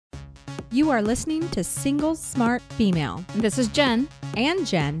You are listening to Single Smart Female. This is Jen. And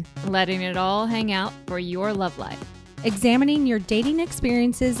Jen. Letting it all hang out for your love life. Examining your dating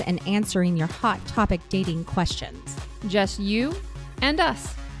experiences and answering your hot topic dating questions. Just you and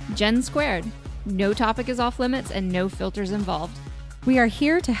us. Jen squared. No topic is off limits and no filters involved. We are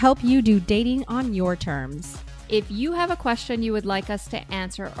here to help you do dating on your terms. If you have a question you would like us to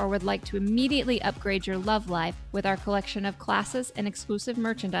answer or would like to immediately upgrade your love life with our collection of classes and exclusive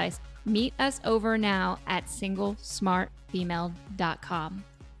merchandise, meet us over now at singlesmartfemale.com.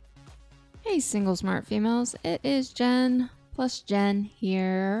 Hey, Single Smart Females. It is Jen plus Jen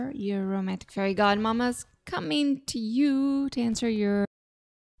here, your romantic fairy godmamas, coming to you to answer your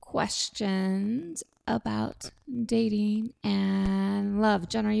questions about dating and love.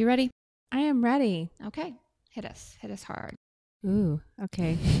 Jen, are you ready? I am ready. Okay. Hit us hard. Ooh,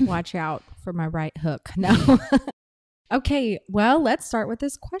 okay. Watch out for my right hook. No. Okay, well, let's start with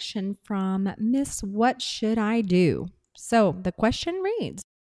this question from Miss What Should I Do? So the question reads,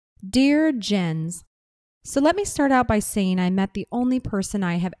 Dear Jens, so let me start out by saying I met the only person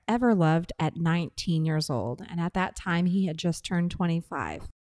I have ever loved at 19 years old, and at that time he had just turned 25.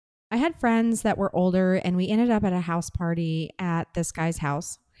 I had friends that were older, and we ended up at a house party at this guy's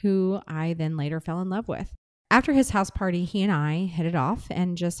house, who I then later fell in love with. After his house party, he and I hit it off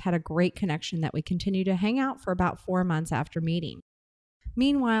and just had a great connection that we continued to hang out for about 4 months after meeting.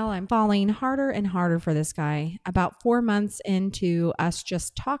 Meanwhile, I'm falling harder and harder for this guy. About 4 months into us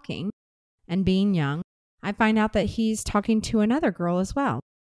just talking and being young, I find out that he's talking to another girl as well.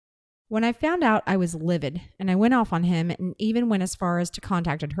 When I found out, I was livid and I went off on him and even went as far as to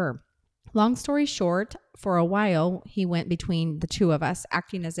contacted her. Long story short, for a while, he went between the two of us,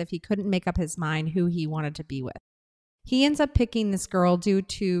 acting as if he couldn't make up his mind who he wanted to be with. He ends up picking this girl due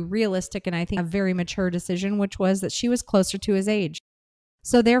to realistic and I think a very mature decision, which was that she was closer to his age.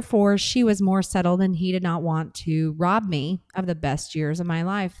 So therefore, she was more settled and he did not want to rob me of the best years of my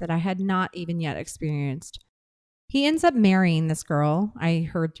life that I had not even yet experienced. He ends up marrying this girl, I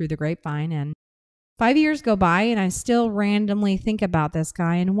heard through the grapevine, and 5 years go by and I still randomly think about this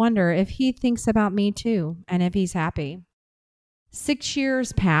guy and wonder if he thinks about me too and if he's happy. 6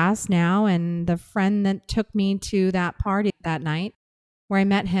 years pass now and the friend that took me to that party that night where I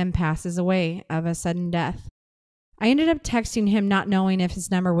met him passes away of a sudden death. I ended up texting him not knowing if his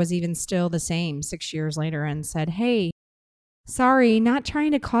number was even still the same 6 years later and said, Hey, sorry, not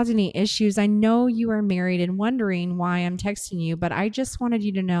trying to cause any issues. I know you are married and wondering why I'm texting you, but I just wanted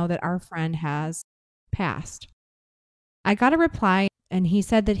you to know that our friend has passed. I got a reply and he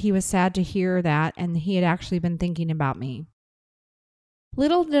said that he was sad to hear that and he had actually been thinking about me.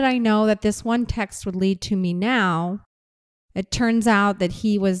 Little did I know that this one text would lead to me now. It turns out that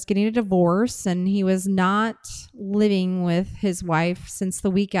he was getting a divorce and he was not living with his wife since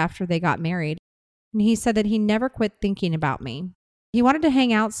the week after they got married. And he said that he never quit thinking about me. He wanted to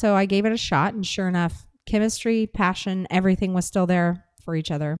hang out, so I gave it a shot, and sure enough, chemistry, passion, everything was still there for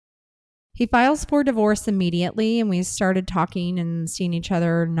each other. He files for divorce immediately, and we started talking and seeing each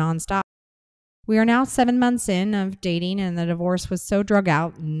other nonstop. We are now 7 months in of dating, and the divorce was so drug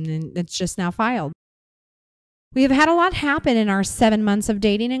out, and it's just now filed. We have had a lot happen in our 7 months of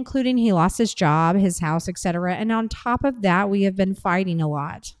dating, including he lost his job, his house, etc. And on top of that, we have been fighting a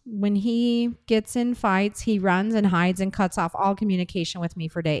lot. When he gets in fights, he runs and hides and cuts off all communication with me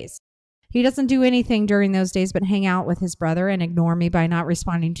for days. He doesn't do anything during those days but hang out with his brother and ignore me by not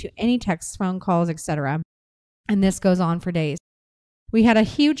responding to any texts, phone calls, etc. And this goes on for days. We had a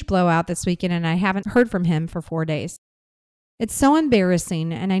huge blowout this weekend and I haven't heard from him for 4 days. It's so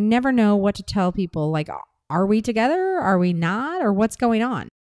embarrassing and I never know what to tell people, like, are we together? Are we not? Or what's going on?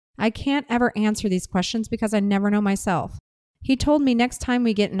 I can't ever answer these questions because I never know myself. He told me next time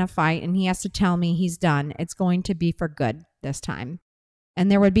we get in a fight and he has to tell me he's done, it's going to be for good this time. And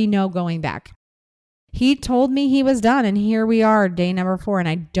there would be no going back. He told me he was done and here we are, day number 4, and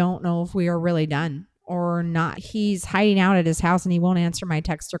I don't know if we are really done or not. He's hiding out at his house and he won't answer my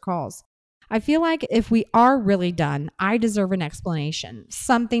texts or calls. I feel like if we are really done, I deserve an explanation,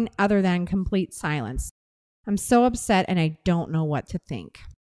 something other than complete silence. I'm so upset and I don't know what to think.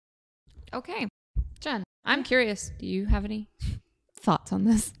 Okay. Jen, I'm curious. Do you have any thoughts on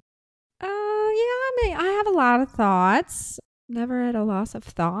this? I have a lot of thoughts. Never at a loss of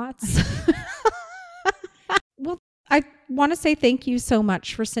thoughts. Well, I want to say thank you so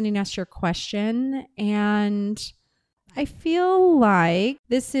much for sending us your question. And I feel like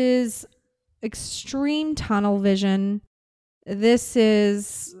this is extreme tunnel vision. This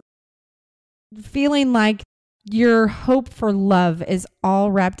is feeling like your hope for love is all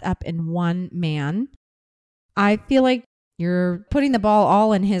wrapped up in one man. I feel like you're putting the ball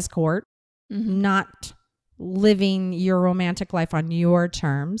all in his court. not living your romantic life on your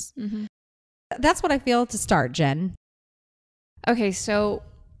terms. That's what I feel to start, Jen. Okay, so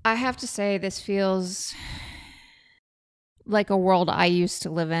I have to say this feels like a world I used to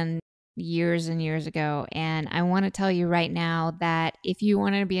live in years and years ago. And I want to tell you right now that if you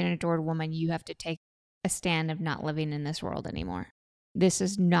want to be an adored woman, you have to take a stand of not living in this world anymore. This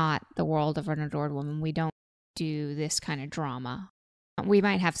is not the world of an adored woman. We don't do this kind of drama. We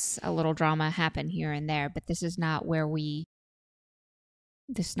might have a little drama happen here and there, but this is not where we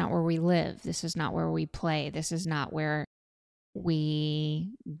live. This is not where we play. This is not where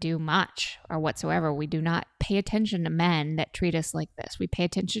we do much or whatsoever. We do not pay attention to men that treat us like this. We pay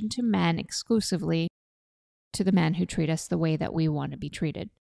attention to men exclusively, to the men who treat us the way that we want to be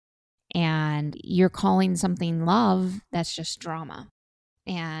treated. And you're calling something love, that's just drama.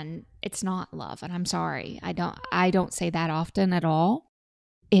 And it's not love. And I'm sorry. I don't say that often at all.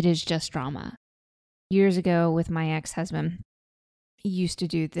 It is just drama. Years ago with my ex-husband, he used to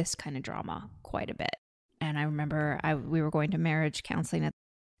do this kind of drama quite a bit. And I remember we were going to marriage counseling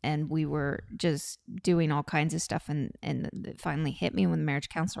and we were just doing all kinds of stuff. And it finally hit me when the marriage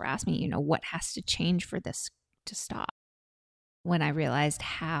counselor asked me, what has to change for this to stop? When I realized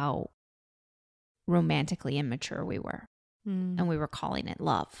how romantically immature we were. And we were calling it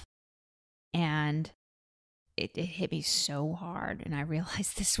love. And it hit me so hard. And I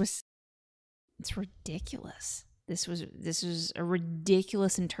realized it's ridiculous. This was a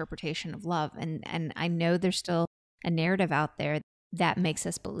ridiculous interpretation of love. And I know there's still a narrative out there that makes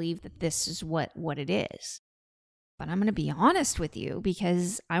us believe that this is what it is. But I'm going to be honest with you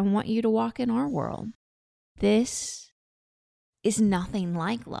because I want you to walk in our world. This is nothing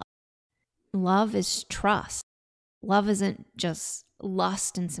like love. Love is trust. Love isn't just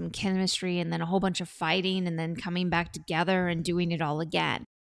lust and some chemistry and then a whole bunch of fighting and then coming back together and doing it all again.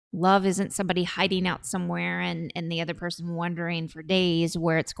 Love isn't somebody hiding out somewhere and the other person wondering for days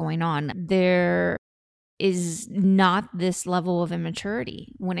where it's going on. There is not this level of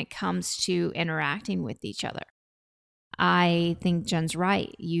immaturity when it comes to interacting with each other. I think Jen's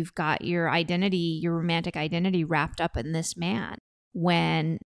right. You've got your identity, your romantic identity wrapped up in this man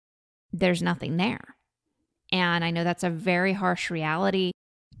when there's nothing there. And I know that's a very harsh reality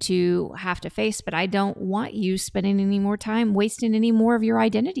to have to face, but I don't want you spending any more time wasting any more of your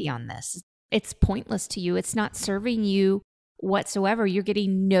identity on this. It's pointless to you. It's not serving you whatsoever. You're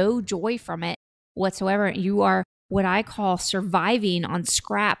getting no joy from it whatsoever. You are what I call surviving on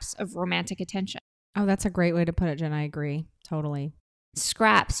scraps of romantic attention. Oh, that's a great way to put it, Jen. I agree. Totally.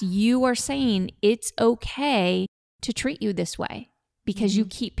 Scraps. You are saying it's okay to treat you this way because you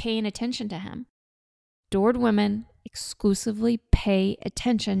keep paying attention to him. Adored women exclusively pay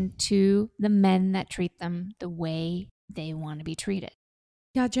attention to the men that treat them the way they want to be treated.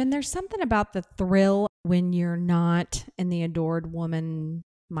 Yeah, Jen, there's something about the thrill when you're not in the adored woman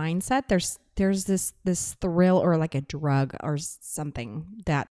mindset. There's this thrill or like a drug or something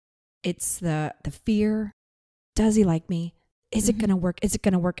that it's the fear. Does he like me? Is it going to work? Is it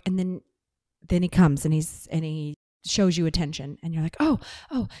going to work? And then he comes and he shows you attention and you're like, oh,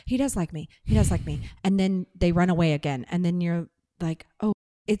 he does like me. He does like me. And then they run away again. And then you're like, oh,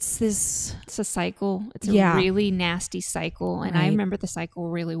 it's a cycle. It's a really nasty cycle. And I remember the cycle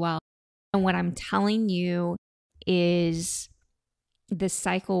really well. And what I'm telling you is this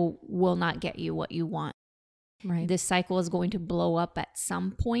cycle will not get you what you want. Right. This cycle is going to blow up at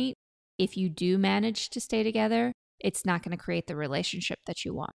some point. If you do manage to stay together, it's not going to create the relationship that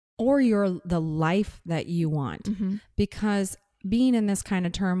you want. Or the life that you want. Because being in this kind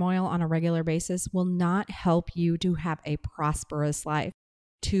of turmoil on a regular basis will not help you to have a prosperous life,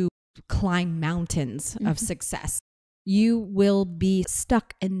 to climb mountains of success. You will be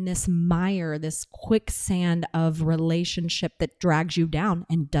stuck in this mire, this quicksand of relationship that drags you down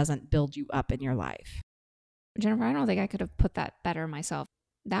and doesn't build you up in your life. Jennifer, I don't think I could have put that better myself.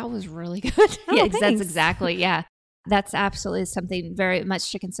 That was really good. Oh, that's exactly. Yeah. That's absolutely something very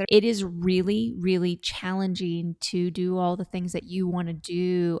much to consider. It is really, really challenging to do all the things that you want to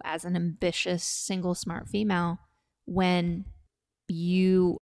do as an ambitious, single, smart female when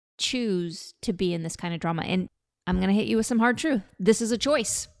you choose to be in this kind of drama. And I'm going to hit you with some hard truth. This is a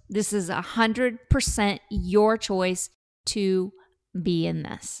choice. This is 100% your choice to be in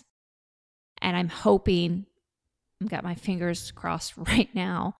this. And I'm hoping, I've got my fingers crossed right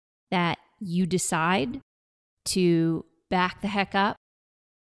now, that you decide to back the heck up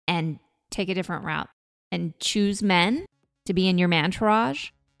and take a different route and choose men to be in your mantourage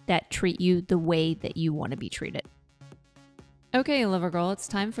that treat you the way that you want to be treated. Okay, Lover Girl, it's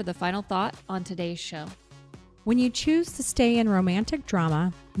time for the final thought on today's show. When you choose to stay in romantic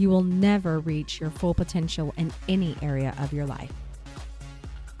drama, you will never reach your full potential in any area of your life.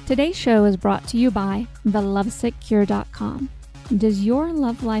 Today's show is brought to you by thelovesickcure.com. Does your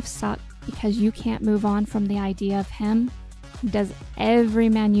love life suck because you can't move on from the idea of him? Does every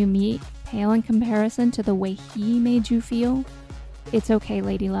man you meet pale in comparison to the way he made you feel? It's okay,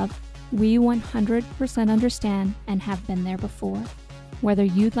 lady love. We 100% understand and have been there before. Whether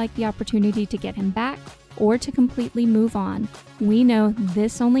you'd like the opportunity to get him back or to completely move on, we know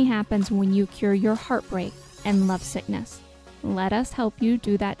this only happens when you cure your heartbreak and love sickness. Let us help you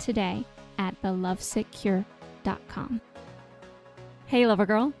do that today at thelovesickcure.com. Hey, Lover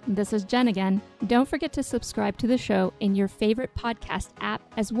Girl, this is Jen again. Don't forget to subscribe to the show in your favorite podcast app,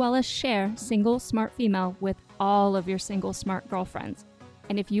 as well as share Single Smart Female with all of your single smart girlfriends.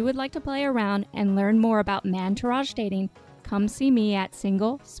 And if you would like to play around and learn more about Mantourage dating, come see me at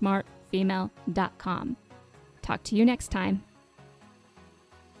singlesmartfemale.com. Talk to you next time.